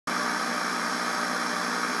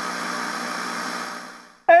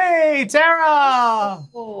Hey, Tara!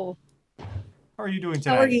 Oh, How are you doing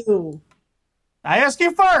how are today? you? I ask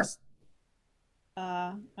you first.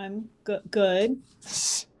 I'm good.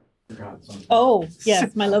 Oh,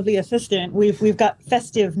 yes, my lovely assistant. We've got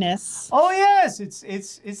festiveness. Oh yes, it's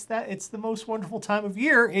the most wonderful time of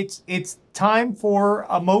year. It's time for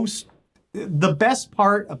the best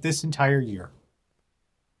part of this entire year.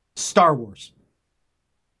 Star Wars.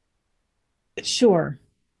 Sure.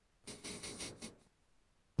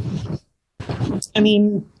 I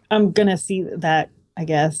mean, I'm gonna see that, I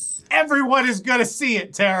guess. Everyone is gonna see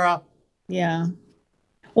it, Tara. Yeah.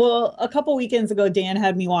 Well, a couple weekends ago, Dan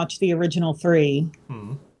had me watch the original three.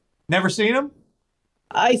 Never seen him?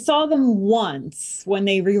 I saw them once when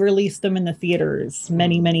they re-released them in the theaters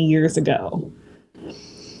many, many years ago.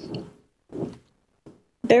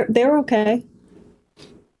 They're okay.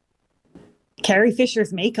 Carrie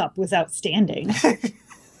Fisher's makeup was outstanding.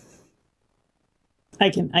 I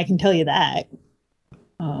can tell you that.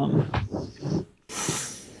 Um,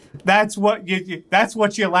 That's what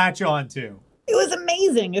you latch on to. it was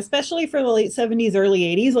amazing, especially for the late 70s, early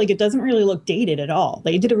 80s. Like, it doesn't really look dated at all.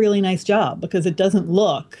 They did a really nice job because it doesn't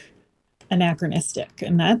look anachronistic,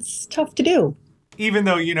 and that's tough to do. Even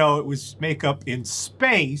though it was makeup in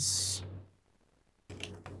space.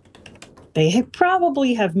 They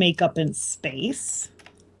probably have makeup in space.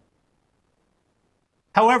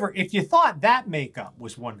 However, if you thought that makeup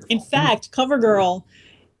was wonderful, In fact, CoverGirl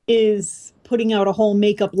is putting out a whole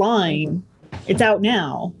makeup line. It's out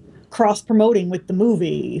now, cross promoting with the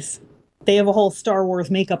movies. They have a whole Star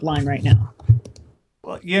Wars makeup line right now.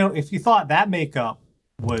 well, if you thought that makeup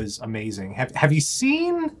was amazing, have you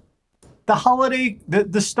seen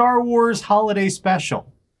the Star Wars holiday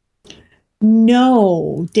special?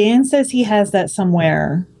 No, Dan says he has that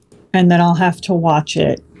somewhere, and then I'll have to watch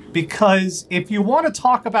it. Because if you want to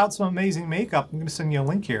talk about some amazing makeup, I'm going to send you a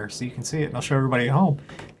link here so you can see it, and I'll show everybody at home.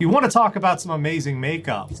 If you want to talk about some amazing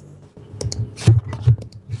makeup,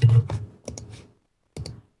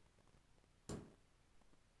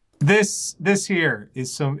 this here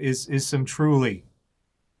is some truly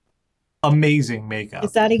amazing makeup.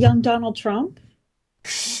 Is that a young Donald Trump?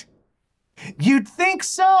 You'd think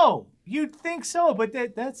so. You'd think so, but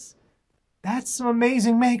that's some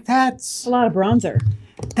amazing make. A lot of bronzer.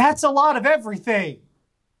 That's a lot of everything.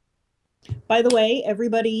 By the way,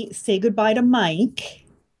 everybody say goodbye to Mike.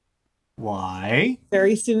 Why?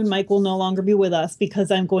 Very soon, Mike will no longer be with us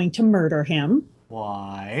because I'm going to murder him.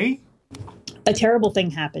 Why? A terrible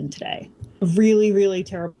thing happened today. A really, really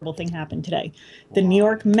terrible thing happened today. The New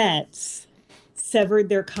York Mets severed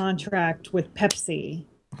their contract with Pepsi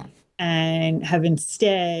and have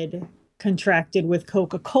instead contracted with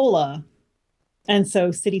Coca-Cola. And so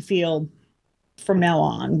Citi Field from now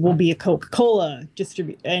on will be a Coca-Cola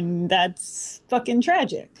distribute, and that's fucking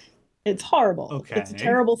tragic. It's horrible. Okay. It's a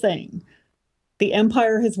terrible thing. The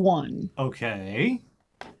empire has won. Okay.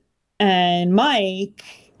 And Mike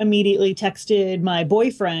immediately texted my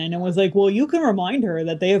boyfriend and was like, well, you can remind her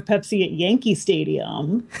that they have Pepsi at Yankee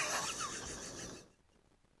Stadium.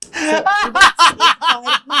 So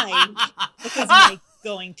it's Mike because Mike's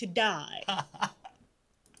going to die.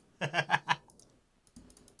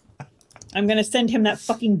 I'm going to send him that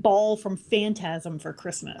fucking ball from Phantasm for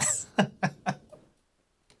Christmas.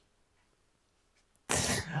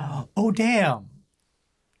 Oh, damn.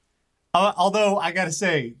 Although I gotta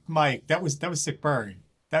say, Mike, that was sick burn.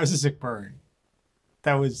 That was a sick burn.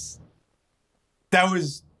 That was.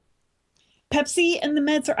 Pepsi and the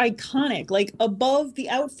Mets are iconic. Like, above the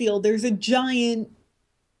outfield, there's a giant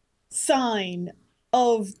sign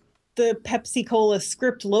of the Pepsi Cola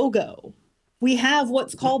script logo. We have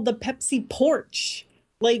what's called the Pepsi porch.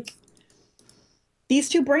 Like, these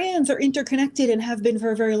two brands are interconnected and have been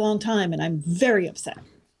for a very long time, and I'm very upset.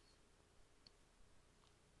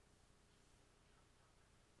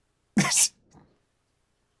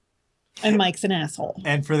 And Mike's an asshole.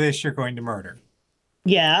 And for this, you're going to murder.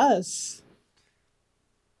 Yes.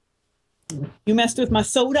 You messed with my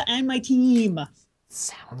soda and my team.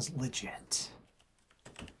 Sounds legit.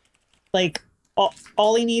 Like,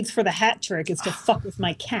 all he needs for the hat trick is to fuck with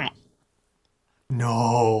my cat.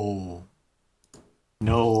 No.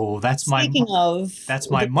 No, that's Speaking of that's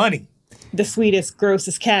my money. The sweetest,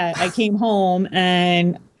 grossest cat, I came home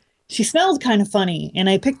and she smelled kind of funny. And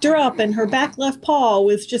I picked her up and her back left paw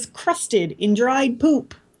was just crusted in dried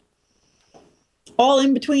poop. All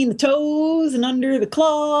in between the toes and under the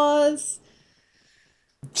claws.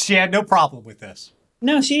 She had no problem with this.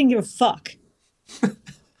 No, she didn't give a fuck.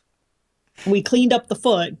 We cleaned up the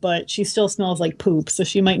foot, but she still smells like poop, so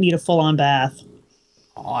she might need a full-on bath.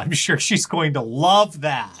 Oh, I'm sure she's going to love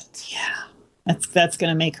that. Yeah. That's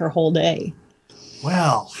going to make her whole day.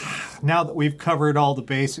 Well, now that we've covered all the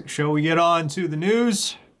basics, shall we get on to the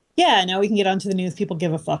news? Yeah, now we can get on to the news people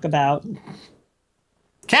give a fuck about.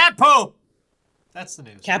 Cat poop! That's the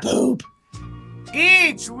news. Cat poop!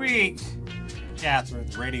 Each week, Catherine,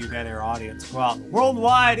 the Radio Dead Air audience, go out in the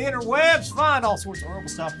worldwide interwebs, find all sorts of horrible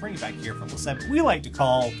stuff, bring it back here from the segment we like to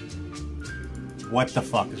call What the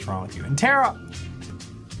Fuck is Wrong with You? And Tara,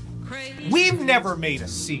 we've never made a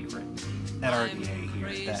secret at RDA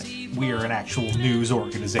here that we are an actual news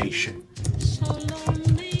organization.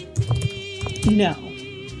 No.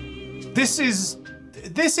 This is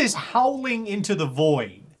howling into the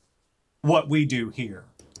void what we do here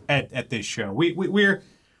at this show.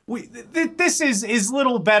 This is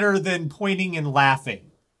little better than pointing and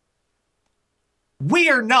laughing. We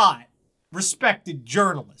are not respected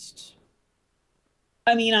journalists.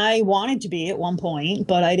 I mean, I wanted to be at one point,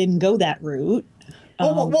 but I didn't go that route.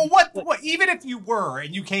 Well, what? Even if you were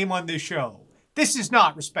and you came on this show, this is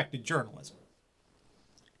not respected journalism.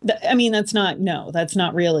 I mean, that's not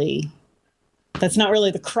really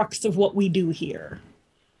the crux of what we do here.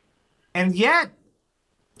 And yet,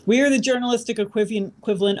 we are the journalistic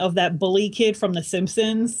equivalent of that bully kid from The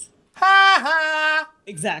Simpsons. Ha ha!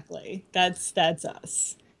 Exactly. That's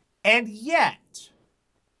us. And yet,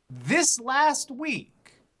 this last week,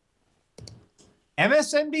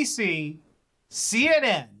 MSNBC,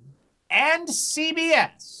 CNN, and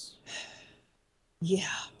CBS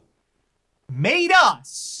made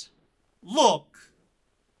us look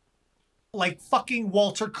like fucking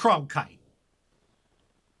Walter Cronkite.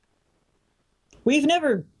 We've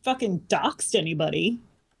never fucking doxed anybody.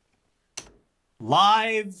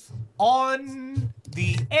 Live on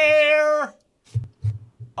the air.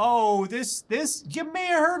 Oh, this, you may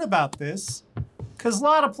have heard about this, because a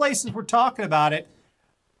lot of places were talking about it.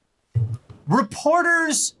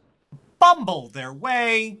 Reporters bumbled their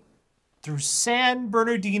way through San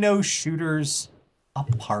Bernardino shooter's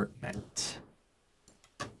apartment.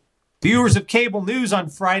 Viewers of cable news on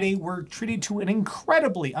Friday were treated to an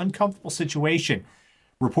incredibly uncomfortable situation.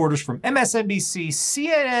 Reporters from MSNBC,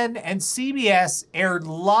 CNN, and CBS aired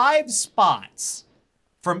live spots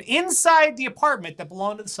from inside the apartment that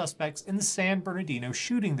belonged to the suspects in the San Bernardino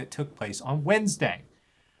shooting that took place on Wednesday.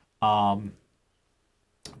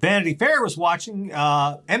 Vanity Fair was watching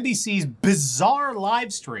NBC's bizarre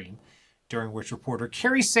live stream, during which reporter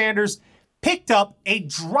Kerry Sanders picked up a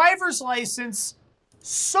driver's license,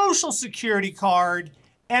 social security card,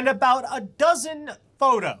 and about a dozen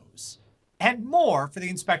photos and more for the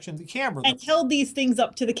inspection of the camera. And held these things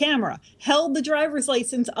up to the camera. Held the driver's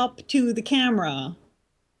license up to the camera.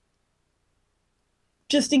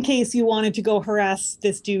 Just in case you wanted to go harass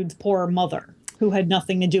this dude's poor mother, who had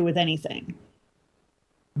nothing to do with anything.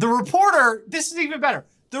 The reporter, this is even better,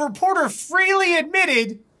 the reporter freely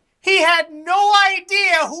admitted he had no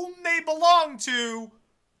idea whom they belonged to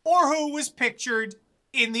or who was pictured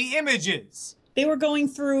in the images. They were going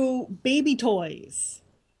through baby toys.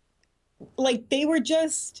 Like, they were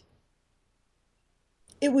just...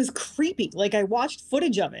 It was creepy. Like, I watched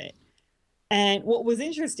footage of it. And what was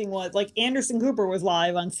interesting was, like, Anderson Cooper was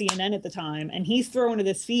live on CNN at the time, and he's thrown to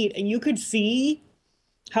this feed, and you could see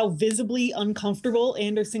how visibly uncomfortable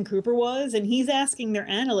Anderson Cooper was. And he's asking their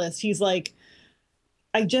analyst, he's like,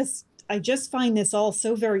 I just find this all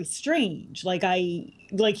so very strange. Like,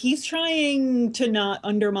 he's trying to not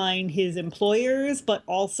undermine his employers, but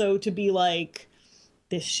also to be like,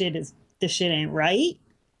 this shit ain't right.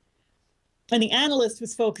 And the analyst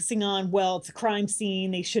was focusing on, well, it's a crime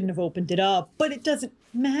scene. They shouldn't have opened it up, but it doesn't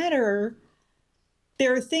matter.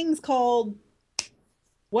 There are things called,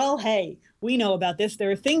 well, hey, we know about this.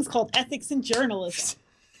 There are things called ethics in journalism.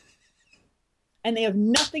 And they have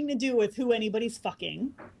nothing to do with who anybody's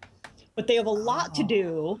fucking, but they have a lot to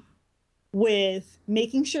do with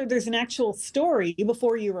making sure there's an actual story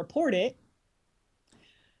before you report it,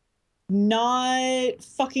 not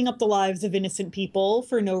fucking up the lives of innocent people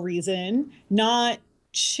for no reason, not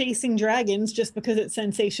chasing dragons just because it's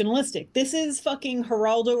sensationalistic. This is fucking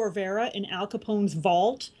Geraldo Rivera in Al Capone's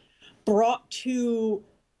vault brought to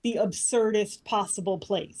the absurdest possible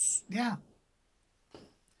place. Yeah.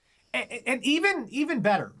 And even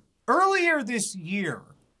better, earlier this year,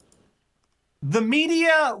 the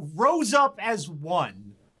media rose up as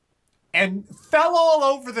one and fell all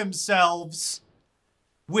over themselves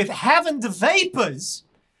with having the vapors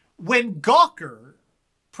when Gawker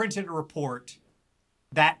printed a report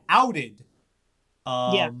that outed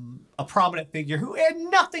a prominent figure who had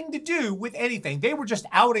nothing to do with anything. They were just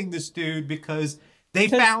outing this dude because they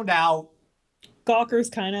found out Gawker's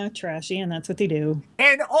kind of trashy, and that's what they do.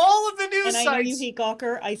 And all of the news And I sites. know you hate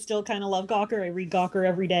Gawker. I still kind of love Gawker. I read Gawker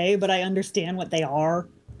every day, but I understand what they are.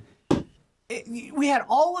 We had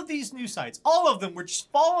all of these news sites. All of them were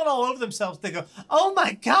just falling all over themselves. They go, oh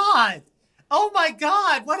my God. Oh my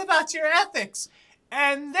God. What about your ethics?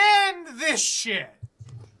 And then this shit.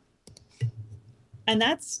 And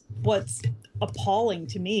that's what's appalling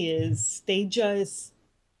to me is they just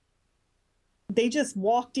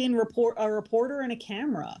walked in a reporter and a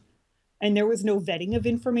camera. And there was no vetting of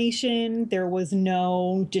information. There was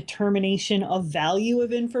no determination of value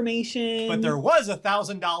of information. But there was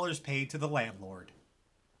 $1,000 paid to the landlord.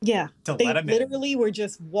 Yeah. To they let him literally in. were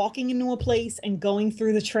just walking into a place and going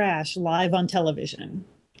through the trash live on television.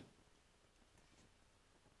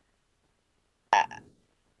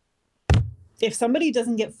 If somebody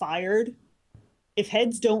doesn't get fired, if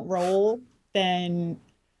heads don't roll, then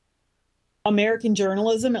American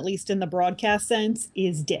journalism, at least in the broadcast sense,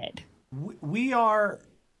 is dead. We are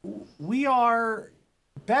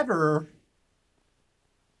better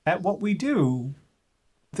at what we do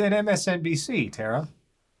than MSNBC, Tara.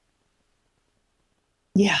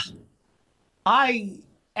 Yeah. I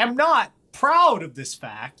am not proud of this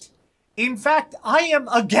fact. In fact, I am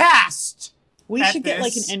aghast. We should get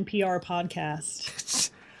like an NPR podcast.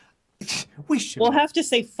 We should. We'll have to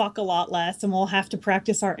say fuck a lot less, and we'll have to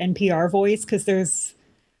practice our NPR voice because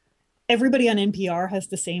everybody on NPR has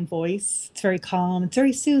the same voice. It's very calm. It's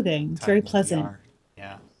very soothing. It's very pleasant.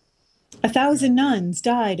 Yeah. 1,000 nuns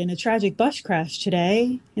died in a tragic bus crash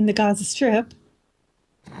today in the Gaza Strip.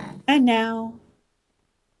 And now,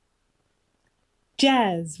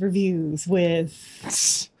 jazz reviews with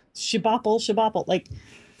Shabopple. Like,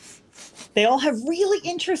 they all have really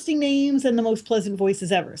interesting names and the most pleasant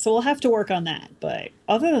voices ever. So we'll have to work on that. But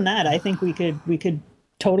other than that, I think we could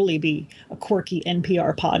totally be a quirky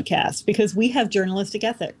NPR podcast because we have journalistic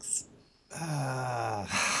ethics.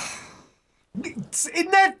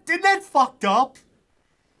 Isn't that fucked up?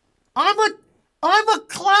 I'm a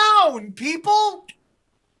clown, people.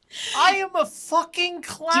 I am a fucking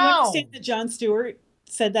clown. Do you understand that Jon Stewart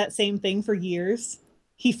said that same thing for years?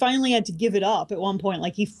 He finally had to give it up at one point.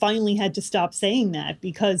 Like, he finally had to stop saying that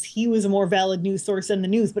because he was a more valid news source than the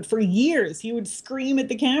news. But for years, he would scream at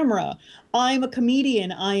the camera, I'm a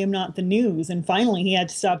comedian, I am not the news. And finally, he had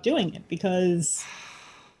to stop doing it because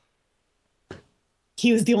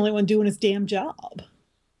he was the only one doing his damn job.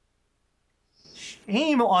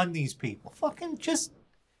 Shame on these people. Fucking just...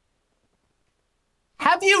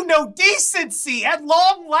 Have you no decency at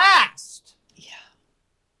long last?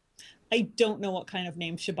 I don't know what kind of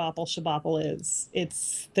name Shabopple is.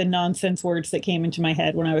 It's the nonsense words that came into my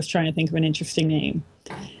head when I was trying to think of an interesting name.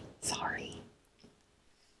 Sorry.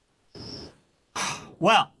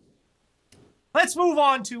 Well, let's move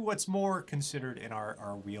on to what's more considered in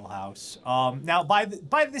our wheelhouse. Now, by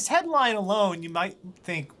this headline alone, you might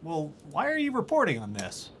think, well, why are you reporting on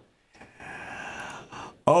this?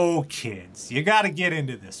 Oh, kids, you got to get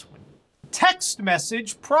into this one. Text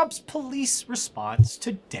message prompts police response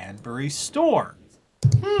to Danbury store.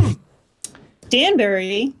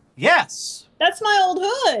 Danbury? Yes. That's my old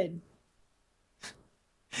hood.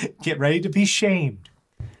 Get ready to be shamed.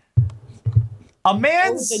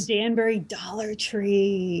 The Danbury Dollar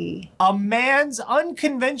Tree. A man's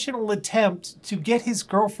unconventional attempt to get his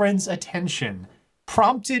girlfriend's attention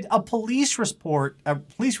prompted a police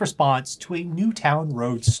response to a Newtown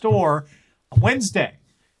Road store on Wednesday.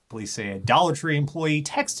 Police say a Dollar Tree employee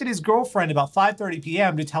texted his girlfriend about 5:30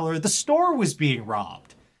 p.m. to tell her the store was being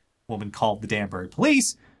robbed. The woman called the Danbury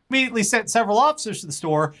police, immediately sent several officers to the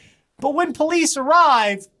store, but when police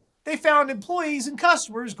arrived, they found employees and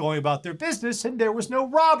customers going about their business and there was no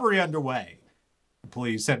robbery underway. The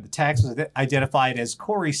police sent the text was identified as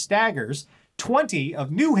Corey Staggers, 20,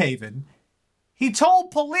 of New Haven. He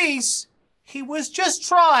told police he was just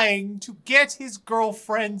trying to get his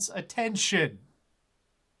girlfriend's attention.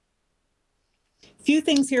 Few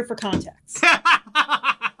things here for context.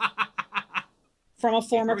 From a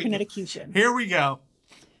former Connecticutian. Here we go.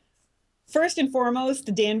 First and foremost,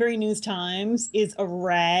 the Danbury News-Times is a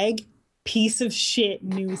rag piece of shit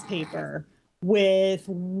newspaper with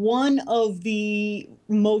one of the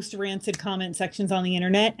most rancid comment sections on the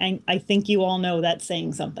internet, and I think you all know that's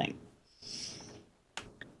saying something.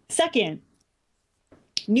 Second,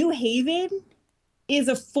 New Haven is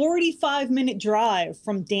a 45-minute drive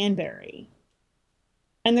from Danbury.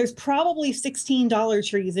 And there's probably 16 Dollar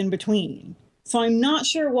Trees in between. So I'm not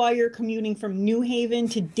sure why you're commuting from New Haven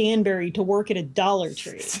to Danbury to work at a Dollar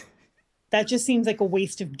Tree. That just seems like a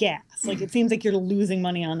waste of gas. Like, it seems like you're losing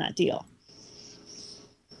money on that deal.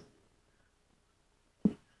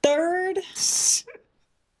 Third,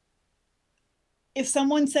 If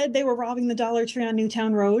someone said they were robbing the Dollar Tree on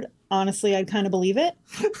Newtown Road, honestly, I'd kind of believe it.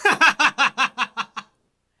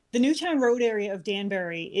 The Newtown Road area of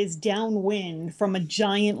Danbury is downwind from a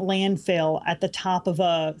giant landfill at the top of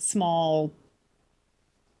a small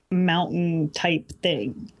mountain type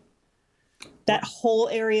thing. That whole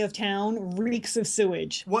area of town reeks of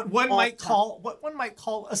sewage. What one might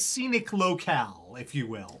call a scenic locale, if you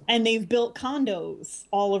will. And they've built condos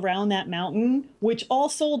all around that mountain, which all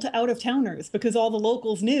sold to out-of-towners because all the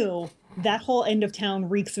locals knew that whole end of town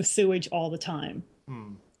reeks of sewage all the time.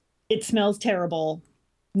 It smells terrible.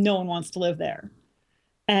 No one wants to live there.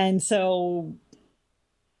 And so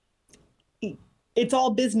it's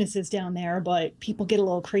all businesses down there, but people get a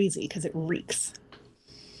little crazy because it reeks.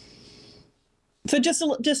 So just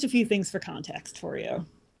a few things for context for you.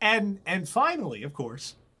 And finally, of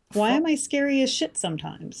course. Why am I scary as shit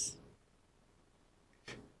sometimes?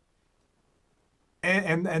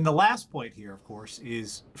 And the last point here, of course,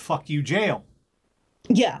 is fuck you jail.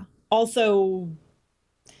 Yeah. Also,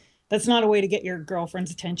 that's not a way to get your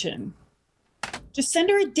girlfriend's attention. Just send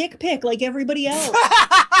her a dick pic like everybody else.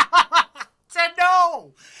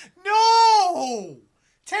 No! No!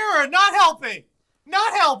 Tara, not helping!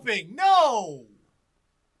 Not helping! No!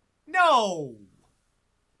 No!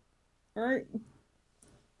 Or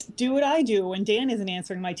do what I do when Dan isn't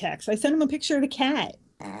answering my text. I send him a picture of a cat.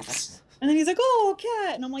 And then he's like, oh,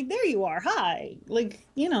 cat. And I'm like, there you are. Hi. Like,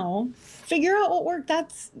 figure out what worked.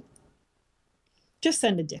 Just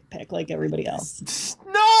send a dick pic like everybody else.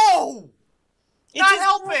 No! It's not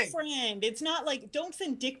helping. Girlfriend. It's not like, don't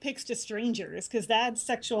send dick pics to strangers because that's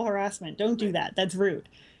sexual harassment. Don't do that. That's rude.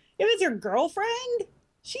 If it's your girlfriend,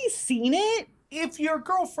 she's seen it. If your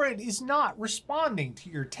girlfriend is not responding to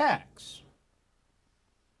your text,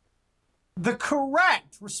 the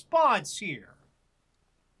correct response here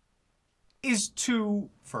is to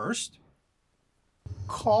first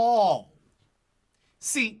call.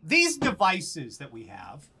 See, these devices that we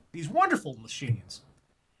have, these wonderful machines,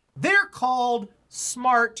 they're called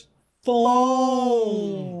smart phones.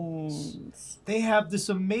 They have this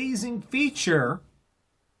amazing feature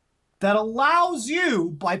that allows you,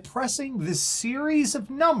 by pressing this series of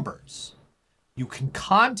numbers, you can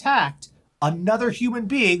contact another human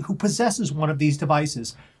being who possesses one of these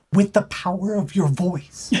devices with the power of your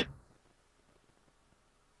voice.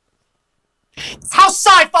 How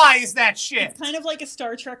sci-fi is that shit? It's kind of like a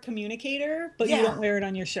Star Trek communicator, but you don't wear it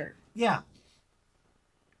on your shirt. Yeah.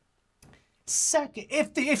 Second,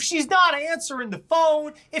 if she's not answering the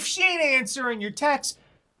phone, if she ain't answering your text,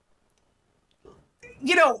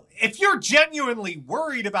 if you're genuinely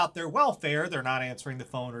worried about their welfare, they're not answering the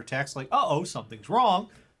phone or text, like, uh-oh, something's wrong.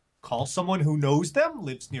 Call someone who knows them,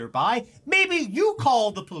 lives nearby. Maybe you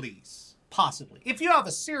call the police, possibly, if you have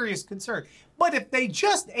a serious concern. But if they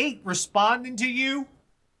just ain't responding to you,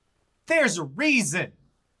 there's a reason.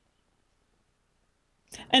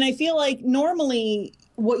 And I feel like normally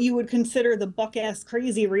what you would consider the buck-ass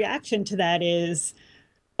crazy reaction to that is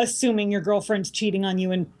assuming your girlfriend's cheating on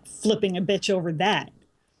you and flipping a bitch over that.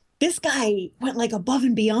 This guy went like above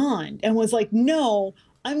and beyond and was like, no,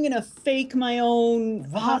 I'm going to fake my own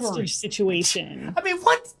hostage situation. I mean,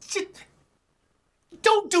 what?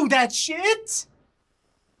 Don't do that shit.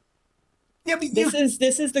 Yeah,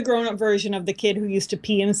 this is the grown-up version of the kid who used to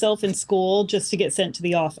pee himself in school just to get sent to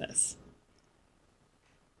the office.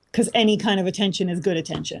 Because any kind of attention is good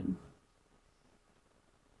attention.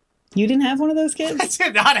 You didn't have one of those kids? I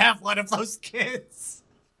did not have one of those kids.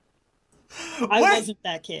 I wasn't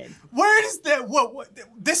that kid. Where is that? What?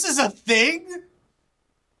 This is a thing?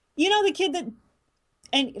 The kid that,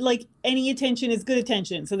 and like any attention is good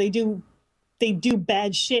attention. So they do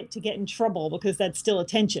bad shit to get in trouble because that's still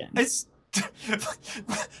attention.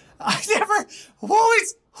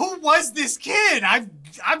 Who was this kid?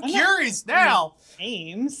 I'm curious now.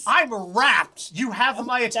 Names. I'm wrapped. You have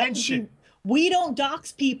my attention. We don't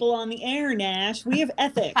dox people on the air, Nash. We have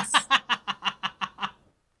ethics.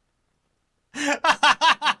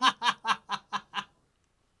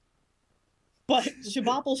 But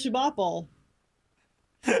shabopple.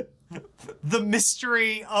 The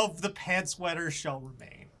mystery of the pants sweater shall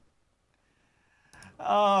remain.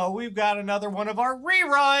 Oh, we've got another one of our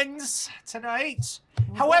reruns tonight.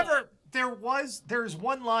 However, there's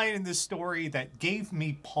one line in this story that gave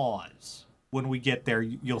me pause. When we get there,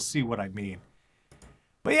 you'll see what I mean.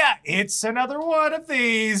 But yeah, it's another one of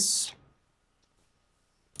these.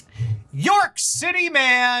 York City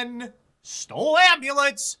man stole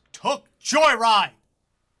ambulance, took joyride.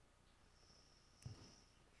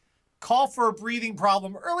 Call for a breathing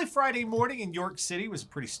problem early Friday morning in York City was a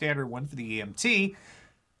pretty standard one for the EMT.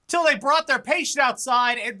 till they brought their patient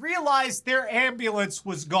outside and realized their ambulance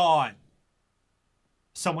was gone.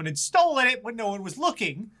 Someone had stolen it when no one was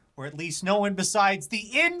looking, or at least no one besides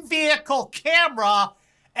the in-vehicle camera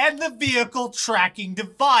and the vehicle tracking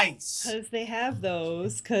device. Because they have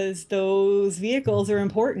those, because those vehicles are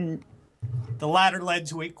important. The latter led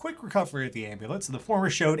to a quick recovery of the ambulance, and the former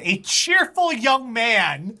showed a cheerful young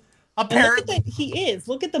man. Apparently,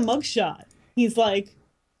 Look at the mugshot. He's like,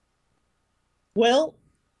 well,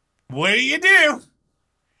 what do you do?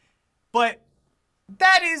 But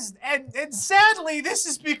that is, and sadly, this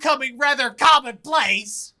is becoming rather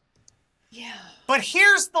commonplace. yeah. But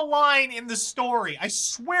here's the line in the story. I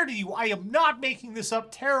swear to you, I am not making this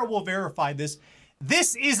up. Tara will verify this.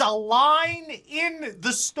 This is a line in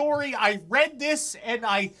the story. I read this and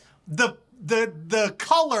the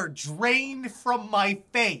color drained from my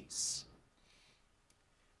face.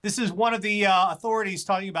 This is one of the authorities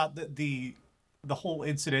talking about the whole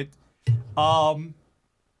incident. Everything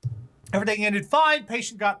ended fine.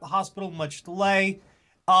 Patient got to the hospital, much delay.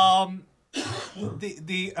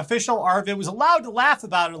 The official Arvin was allowed to laugh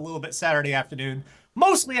about it a little bit Saturday afternoon,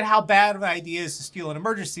 mostly at how bad of an idea it is to steal an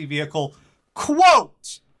emergency vehicle.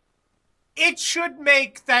 Quote, "It should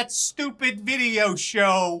make that stupid video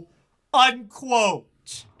show,"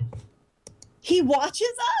 unquote. He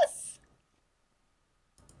watches us?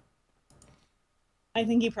 I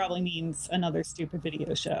think he probably means another stupid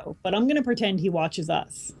video show, but I'm going to pretend he watches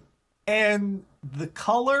us. And the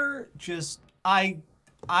color just, I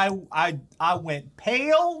went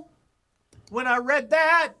pale when I read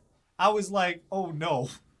that. I was like, oh no.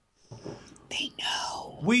 They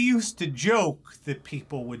know. We used to joke that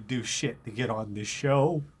people would do shit to get on this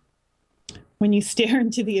show. When you stare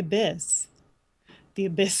into the abyss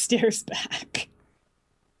stares back.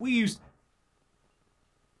 We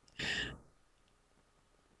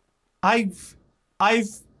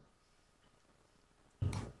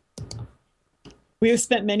have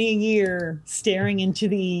spent many a year staring into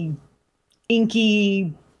the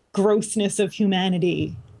inky grossness of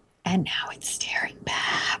humanity, and now it's staring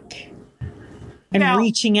back and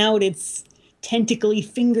reaching out its tentacly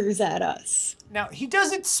fingers at us. Now, he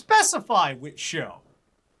doesn't specify which show,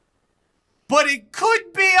 but it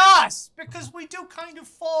could be us, because we do kind of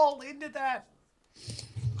fall into that.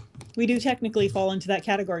 We do technically fall into that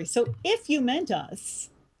category. So if you meant us,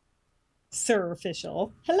 Sir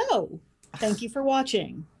Official, hello. Thank you for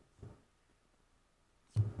watching.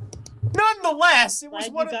 Nonetheless, it was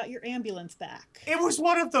Glad you got your ambulance back. It was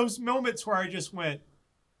one of those moments where I just went,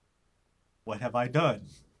 what have I done?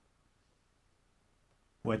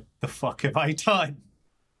 What the fuck have I done?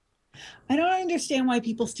 I don't understand why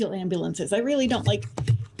people steal ambulances. I really don't. Like,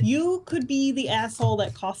 you could be the asshole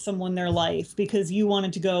that cost someone their life because you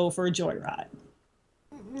wanted to go for a joyride.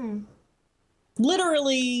 Mm-hmm.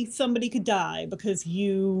 Literally, somebody could die because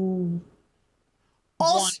you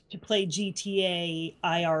want to play GTA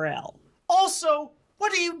IRL. Also,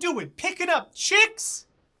 what are you doing? Picking up chicks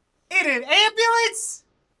in an ambulance?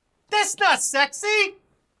 That's not sexy.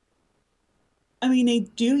 I mean, they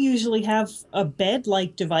do usually have a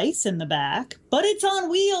bed-like device in the back, but it's on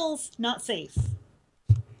wheels, not safe.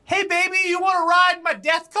 Hey, baby, you want to ride my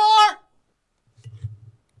death car?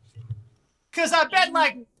 Because I bet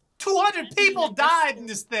like 200 people died in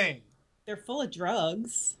this thing. They're full of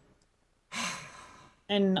drugs.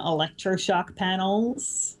 And electroshock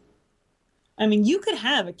panels. I mean, you could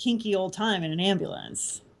have a kinky old time in an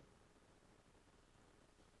ambulance.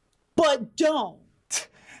 But don't.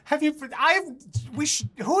 Who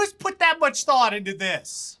has put that much thought into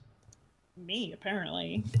this? Me,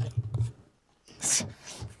 apparently.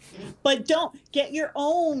 But don't get your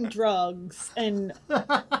own drugs and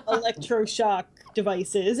electroshock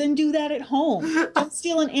devices and do that at home. Don't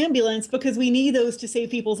steal an ambulance because we need those to save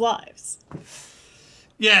people's lives.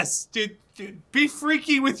 Yes, dude, be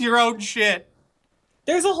freaky with your own shit.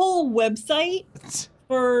 There's a whole website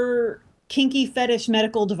for kinky fetish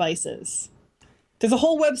medical devices. There's a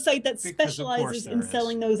whole website that specializes in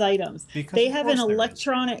selling those items. They have an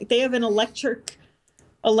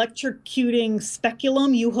electrocuting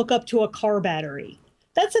speculum you hook up to a car battery.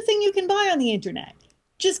 That's a thing you can buy on the internet.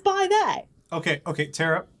 Just buy that. Okay,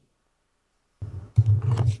 Tara.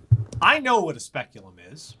 I know what a speculum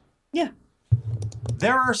is. Yeah.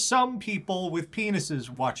 There are some people with penises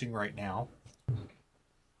watching right now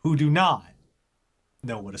who do not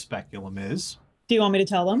know what a speculum is. Do you want me to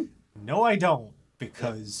tell them? No, I don't,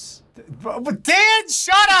 because... But Dan,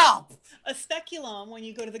 shut up! A speculum, when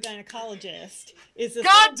you go to the gynecologist, is a...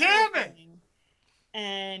 God damn it!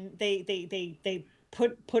 And they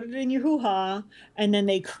put it in your hoo-ha, and then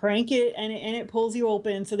they crank it, and it pulls you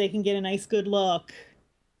open so they can get a nice good look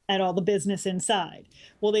at all the business inside.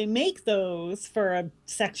 Well, they make those for a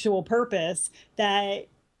sexual purpose that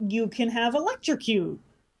you can have electrocute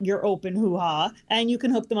your open hoo-ha, and you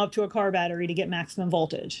can hook them up to a car battery to get maximum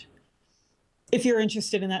voltage. If you're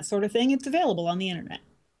interested in that sort of thing, it's available on the internet.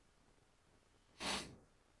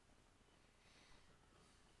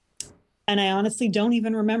 And I honestly don't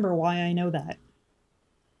even remember why I know that.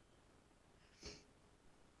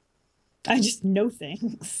 I just know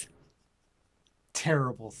things.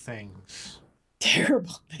 Terrible things.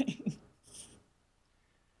 Terrible things.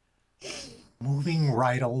 Moving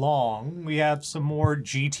right along, we have some more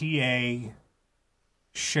GTA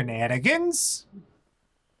shenanigans.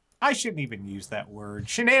 I shouldn't even use that word.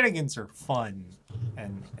 Shenanigans are fun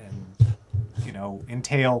and you know,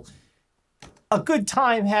 entail a good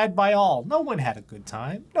time had by all. No one had a good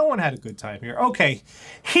time. No one had a good time here. Okay,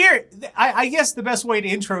 here, I guess the best way to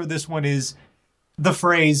intro this one is the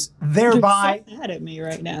phrase, thereby... You're so mad at me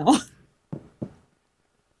right now.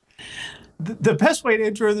 The best way to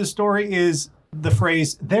intro the story is the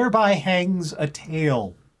phrase, thereby hangs a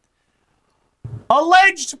tale.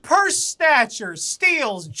 Alleged purse snatcher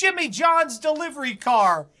steals Jimmy John's delivery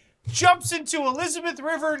car, jumps into Elizabeth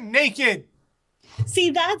River naked.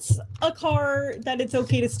 See, that's a car that it's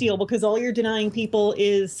okay to steal because all you're denying people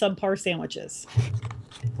is subpar sandwiches.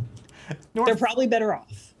 They're probably better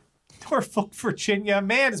off. Norfolk, Virginia, a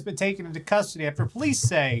man has been taken into custody after police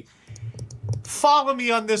say, follow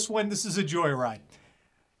me on this one, this is a joyride.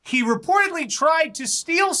 He reportedly tried to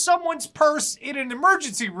steal someone's purse in an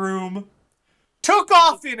emergency room, took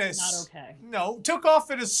off in a... Not okay. No, took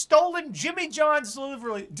off in a stolen Jimmy John's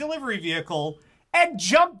delivery vehicle and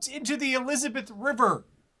jumped into the Elizabeth River.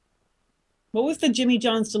 What was the Jimmy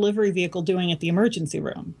John's delivery vehicle doing at the emergency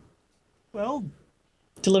room? Well...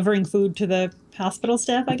 delivering food to the hospital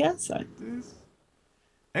staff, I guess?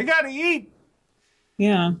 They gotta eat.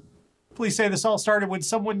 Yeah. Police say this all started when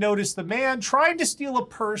someone noticed the man trying to steal a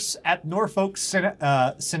purse at Norfolk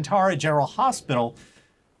Centara General Hospital.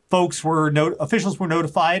 Officials were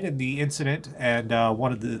notified in the incident, and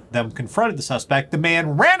one of them confronted the suspect. The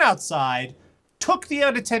man ran outside, took the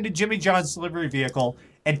unattended Jimmy John's delivery vehicle,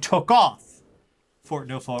 and took off. Fort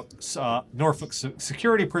Norfolk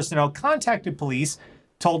security personnel contacted police,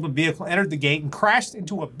 told them the vehicle entered the gate and crashed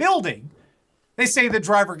into a building. They say the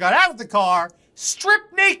driver got out of the car,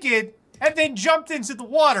 stripped naked, and then jumped into the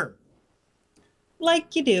water.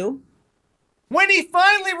 Like you do. When he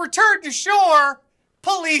finally returned to shore,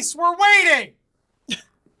 police were waiting.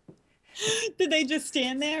 Did they just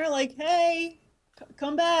stand there like, hey,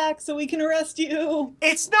 come back so we can arrest you?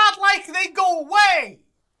 It's not like they go away.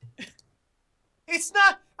 It's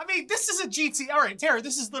not, I mean, this is a GTA. All right, Tara,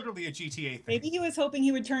 this is literally a GTA thing. Maybe he was hoping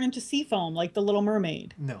he would turn into sea foam like the Little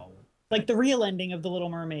Mermaid. No. Like the real ending of the Little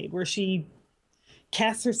Mermaid, where she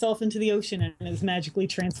casts herself into the ocean and is magically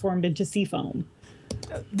transformed into sea foam.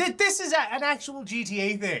 This is an actual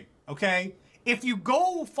GTA thing, okay? If you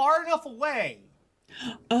go far enough away...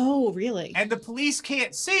 Oh, really? And the police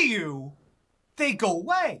can't see you, they go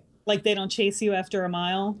away. Like they don't chase you after a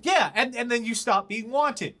mile? Yeah, and then you stop being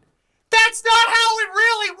wanted. That's not how it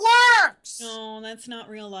really works! No, that's not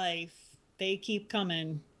real life. They keep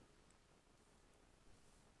coming.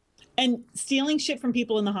 And stealing shit from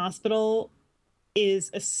people in the hospital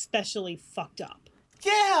is especially fucked up.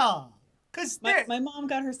 Yeah, because my mom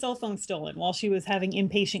got her cell phone stolen while she was having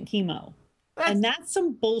inpatient chemo. And that's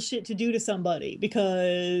some bullshit to do to somebody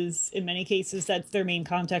because in many cases that's their main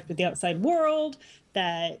contact with the outside world.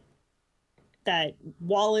 That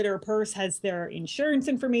wallet or purse has their insurance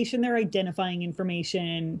information, their identifying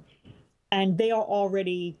information, and they are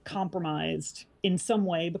already compromised in some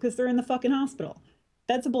way because they're in the fucking hospital.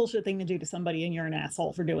 That's a bullshit thing to do to somebody, and you're an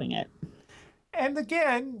asshole for doing it. And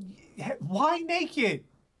again, why naked?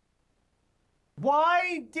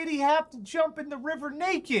 Why did he have to jump in the river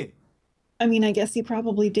naked? I mean, I guess he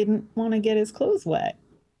probably didn't want to get his clothes wet.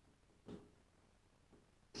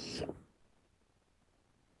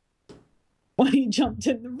 When he jumped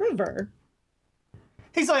in the river.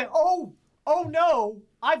 He's like, oh no,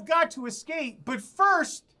 I've got to escape. But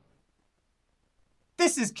first,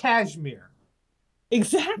 this is Kashmir.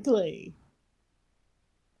 Exactly.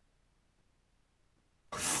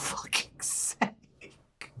 Fucking sake.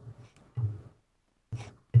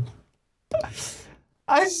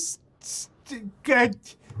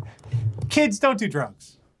 Kids, don't do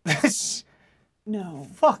drugs. No.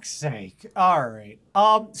 Fuck's sake. All right.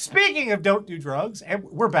 Speaking of don't do drugs, and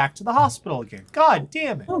we're back to the hospital again. God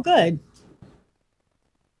damn it. Oh, good.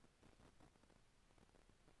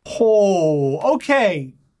 Oh,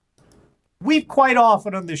 okay. We've quite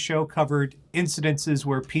often on this show covered incidences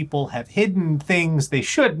where people have hidden things they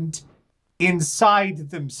shouldn't inside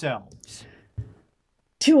themselves.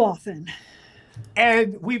 Too often.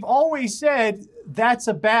 And we've always said that's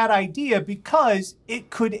a bad idea because it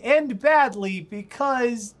could end badly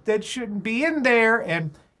because that shouldn't be in there.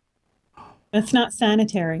 And it's not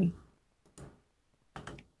sanitary.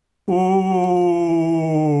 Oh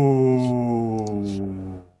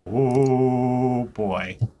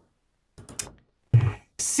boy.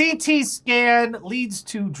 CT scan leads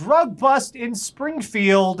to drug bust in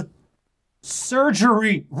Springfield.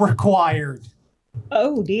 Surgery required.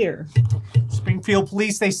 Oh, dear. Springfield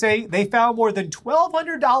police, they say they found more than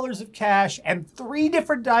 $1,200 of cash and 3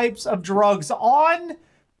 different types of drugs on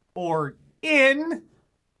or in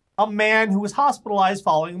a man who was hospitalized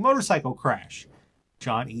following a motorcycle crash.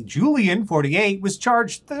 John E. Julian, 48, was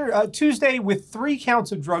charged Tuesday with 3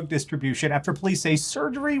 counts of drug distribution after police say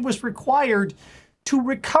surgery was required to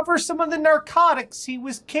recover some of the narcotics he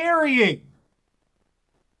was carrying.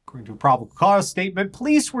 According to a probable cause statement,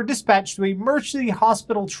 police were dispatched to a Mercy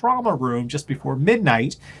Hospital trauma room just before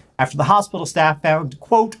midnight after the hospital staff found,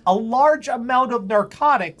 quote, a large amount of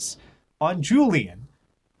narcotics on Julian.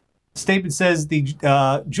 The statement says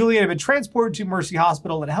Julian had been transported to Mercy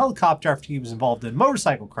Hospital in a helicopter after he was involved in a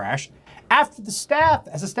motorcycle crash. As the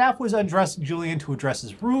staff was undressing Julian to address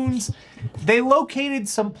his wounds, they located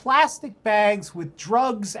some plastic bags with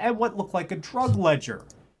drugs and what looked like a drug ledger.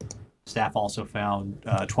 Staff also found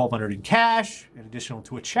 $1,200 in cash, in addition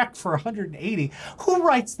to a check for $180. Who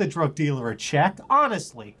writes the drug dealer a check?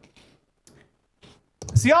 Honestly.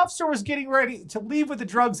 As the officer was getting ready to leave with the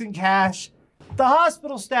drugs and cash, the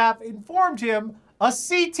hospital staff informed him a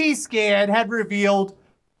CT scan had revealed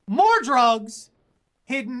more drugs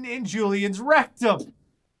hidden in Julian's rectum.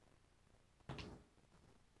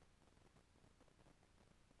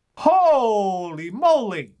 Holy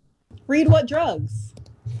moly. Read what drugs?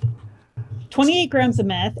 28 grams of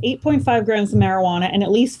meth, 8.5 grams of marijuana, and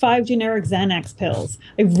at least 5 generic Xanax pills.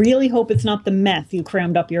 I really hope it's not the meth you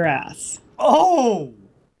crammed up your ass. Oh!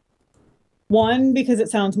 1, because it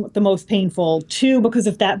sounds the most painful. 2, because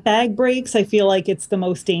if that bag breaks, I feel like it's the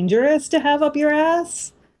most dangerous to have up your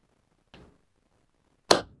ass.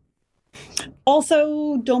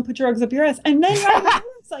 Also, don't put drugs up your ass. And then you're on a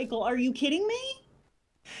motorcycle. Are you kidding me?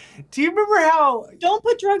 Do you remember how... Don't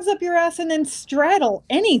put drugs up your ass and then straddle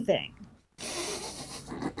anything.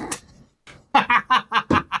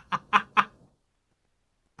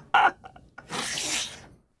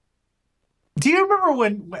 Do you remember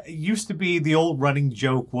when it used to be the old running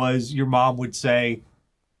joke was your mom would say,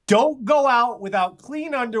 don't go out without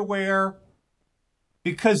clean underwear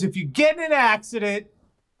because if you get in an accident,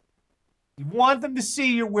 you want them to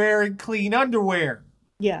see you're wearing clean underwear.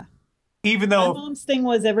 Yeah. Even though... My mom's thing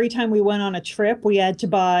was every time we went on a trip, we had to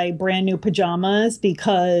buy brand new pajamas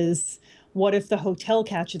because what if the hotel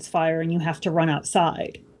catches fire and you have to run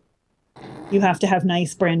outside? You have to have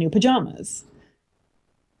nice brand new pajamas.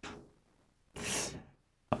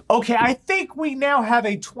 Okay, I think we now have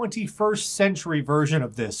a 21st century version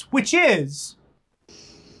of this, which is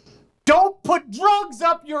don't put drugs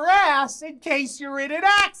up your ass in case you're in an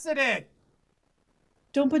accident.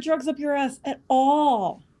 Don't put drugs up your ass at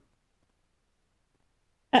all.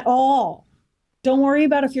 At all. Don't worry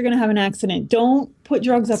about if you're going to have an accident. Don't put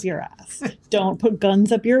drugs up your ass. Don't put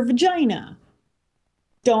guns up your vagina.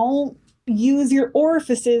 Don't use your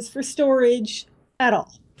orifices for storage at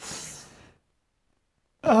all.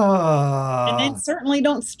 And then certainly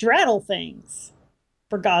don't straddle things,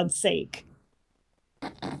 for God's sake.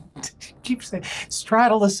 Keep saying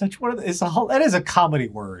straddle is such one of the, that is a comedy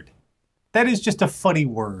word. That is just a funny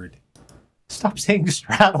word. Stop saying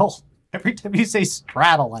straddle. Every time you say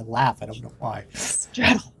straddle, I laugh. I don't know why.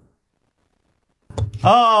 Straddle.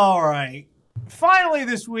 All right. Finally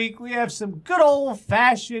this week, we have some good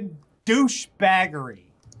old-fashioned douchebaggery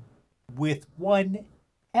with one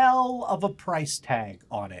hell of a price tag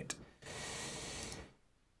on it.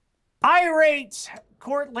 Irate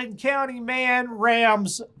Cortland County man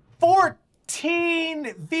rams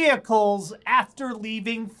 14 vehicles after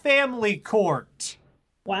leaving family court.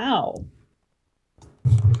 Wow.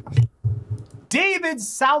 David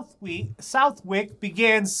Southwick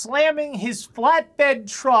began slamming his flatbed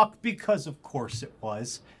truck, because of course it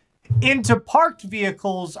was, into parked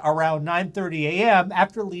vehicles around 9:30 a.m.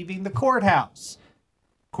 after leaving the courthouse.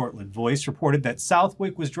 Cortland Voice reported that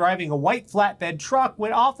Southwick was driving a white flatbed truck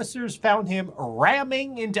when officers found him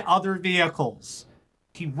ramming into other vehicles.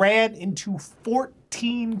 He ran into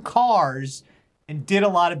 14 cars and did a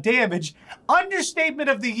lot of damage. Understatement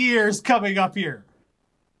of the year is coming up here.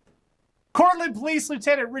 Cortland Police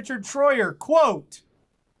Lieutenant Richard Troyer, quote,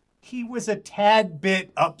 he was a tad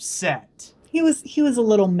bit upset. He was a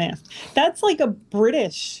little miffed. That's like a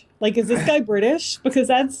British. Like, is this guy British? Because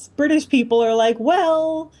that's British people are like,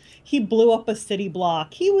 well, he blew up a city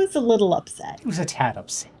block. He was a little upset. He was a tad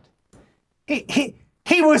upset. He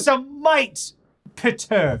was a mite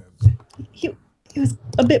perturbed. He was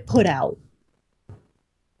a bit put out.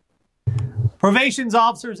 Probation's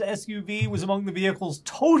officer's SUV was among the vehicles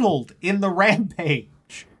totaled in the rampage.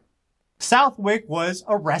 Southwick was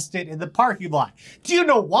arrested in the parking lot. Do you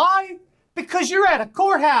know why? Because you're at a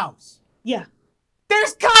courthouse. Yeah.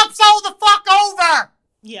 There's cops all the fuck over.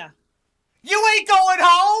 Yeah. You ain't going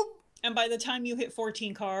home. And by the time you hit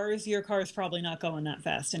 14 cars, your car's probably not going that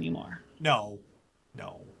fast anymore. No,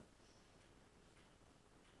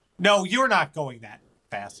 you're not going that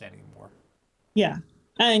fast anymore. Yeah.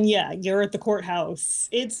 And yeah, you're at the courthouse.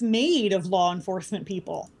 It's made of law enforcement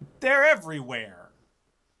people. They're everywhere.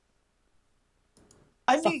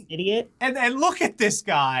 I mean, idiot. And look at this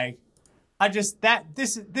guy. This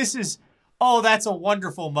is oh, that's a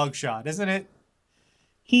wonderful mugshot, isn't it?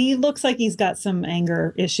 He looks like he's got some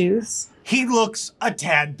anger issues. He looks a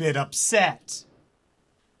tad bit upset.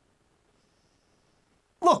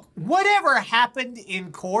 Look, whatever happened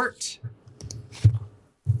in court,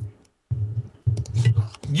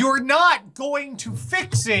 you're not going to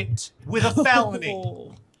fix it with a felony.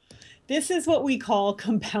 Oh, this is what we call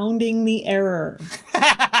compounding the error.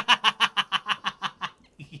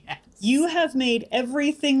 Yes. You have made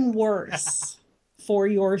everything worse for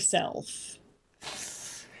yourself.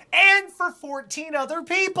 And for 14 other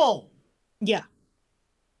people. Yeah.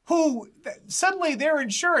 Who suddenly their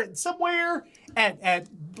insurance somewhere at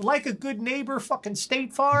like a good neighbor fucking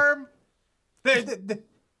State Farm. They're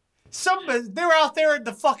out there in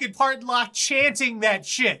the fucking parking lot chanting that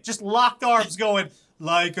shit. Just locked arms going,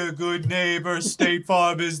 like a good neighbor, State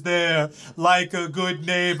Farm is there. Like a good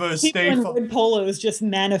neighbor, State Farm. Red polos just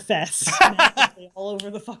manifest all over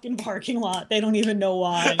the fucking parking lot. They don't even know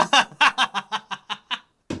why.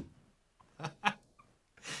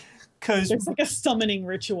 It's like a summoning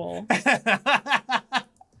ritual. It's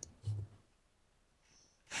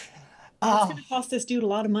going to cost this dude a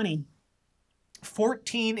lot of money.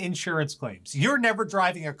 14 insurance claims. You're never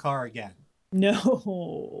driving a car again.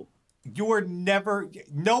 No. You're never,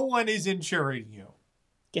 no one is insuring you.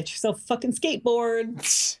 Get yourself a fucking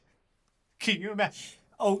skateboard. Can you imagine?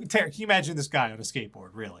 Oh, Tara, can you imagine this guy on a skateboard,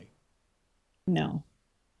 really? No.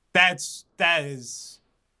 That is.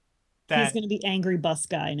 He's going to be angry bus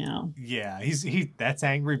guy now. Yeah, that's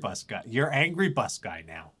angry bus guy. You're angry bus guy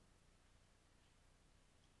now.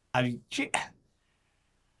 I mean,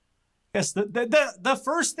 yes, the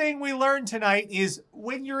first thing we learned tonight is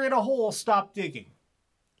when you're in a hole, stop digging.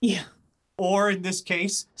 Yeah. Or in this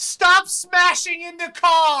case, stop smashing into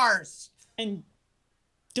cars. And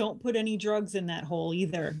don't put any drugs in that hole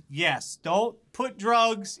either. Yes, don't put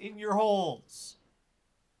drugs in your holes.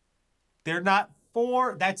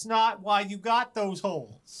 That's not why you got those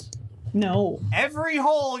holes. No. Every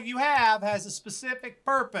hole you have has a specific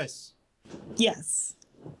purpose. Yes.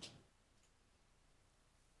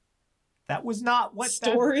 That was not what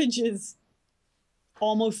storage is.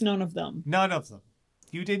 Almost none of them. None of them.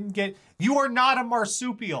 You are not a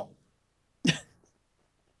marsupial.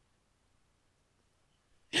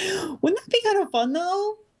 Wouldn't that be kind of fun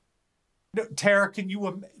though? No, Tara, can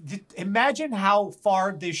you imagine how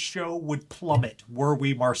far this show would plummet were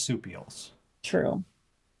we marsupials? True.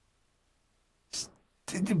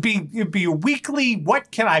 It'd be a weekly,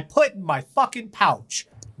 what can I put in my fucking pouch?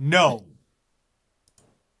 No.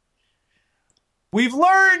 We've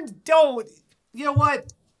learned, you know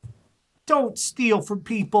what? Don't steal from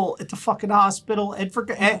people at the fucking hospital and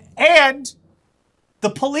the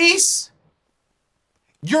police.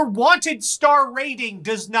 Your wanted star rating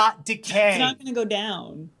does not decay. It's not going to go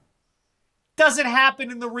down. Doesn't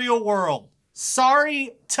happen in the real world.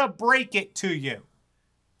 Sorry to break it to you.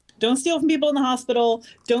 Don't steal from people in the hospital.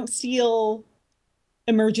 Don't steal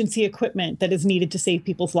emergency equipment that is needed to save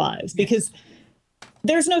people's lives, because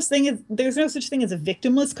there's no such thing as a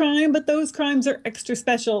victimless crime, but those crimes are extra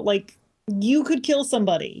special. Like, you could kill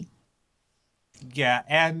somebody. Yeah,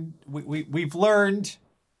 and we've learned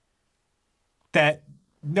that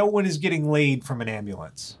no one is getting laid from an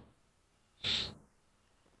ambulance.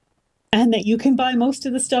 And that you can buy most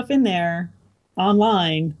of the stuff in there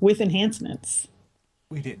online with enhancements.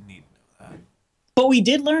 We didn't need to know that. But we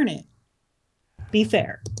did learn it. Be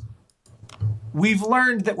fair. We've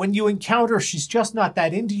learned that when you encounter she's just not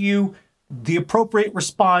that into you, the appropriate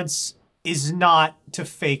response is not to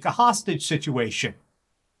fake a hostage situation.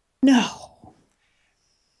 No.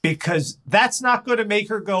 Because that's not going to make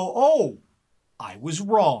her go, oh, I was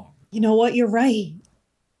wrong. You know what? You're right.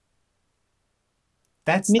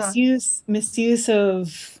 That's misuse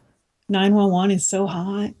of 911 is so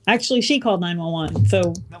hot. Actually, she called 911.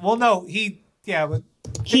 So, well, no, but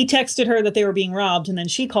he texted her that they were being robbed, and then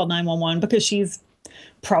she called 911 because she's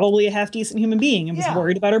probably a half decent human being and was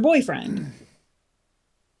worried about her boyfriend.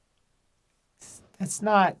 That's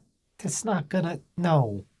not gonna,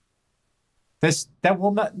 no. That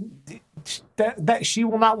will not, that she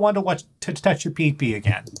will not want to touch your pee-pee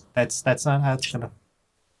again. That's not how it's gonna.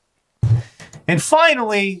 And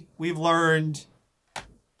finally, we've learned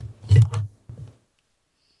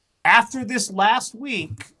after this last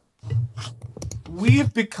week, we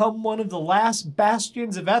have become one of the last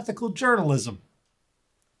bastions of ethical journalism.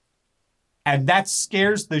 And that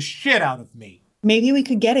scares the shit out of me. Maybe we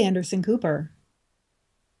could get Anderson Cooper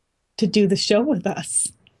to do the show with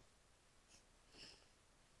us.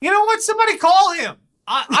 You know what? Somebody call him.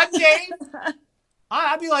 I'm game.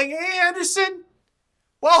 I'd be like, hey, Anderson,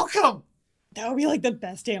 welcome. That would be like the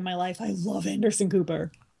best day of my life. I love Anderson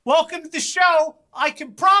Cooper. Welcome to the show. I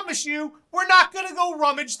can promise you we're not going to go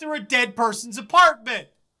rummage through a dead person's apartment.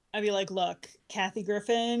 I'd be like, look, Kathy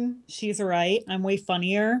Griffin, she's right. I'm way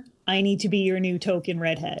funnier. I need to be your new token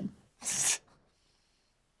redhead.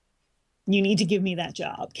 You need to give me that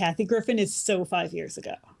job. Kathy Griffin is so 5 years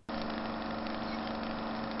ago.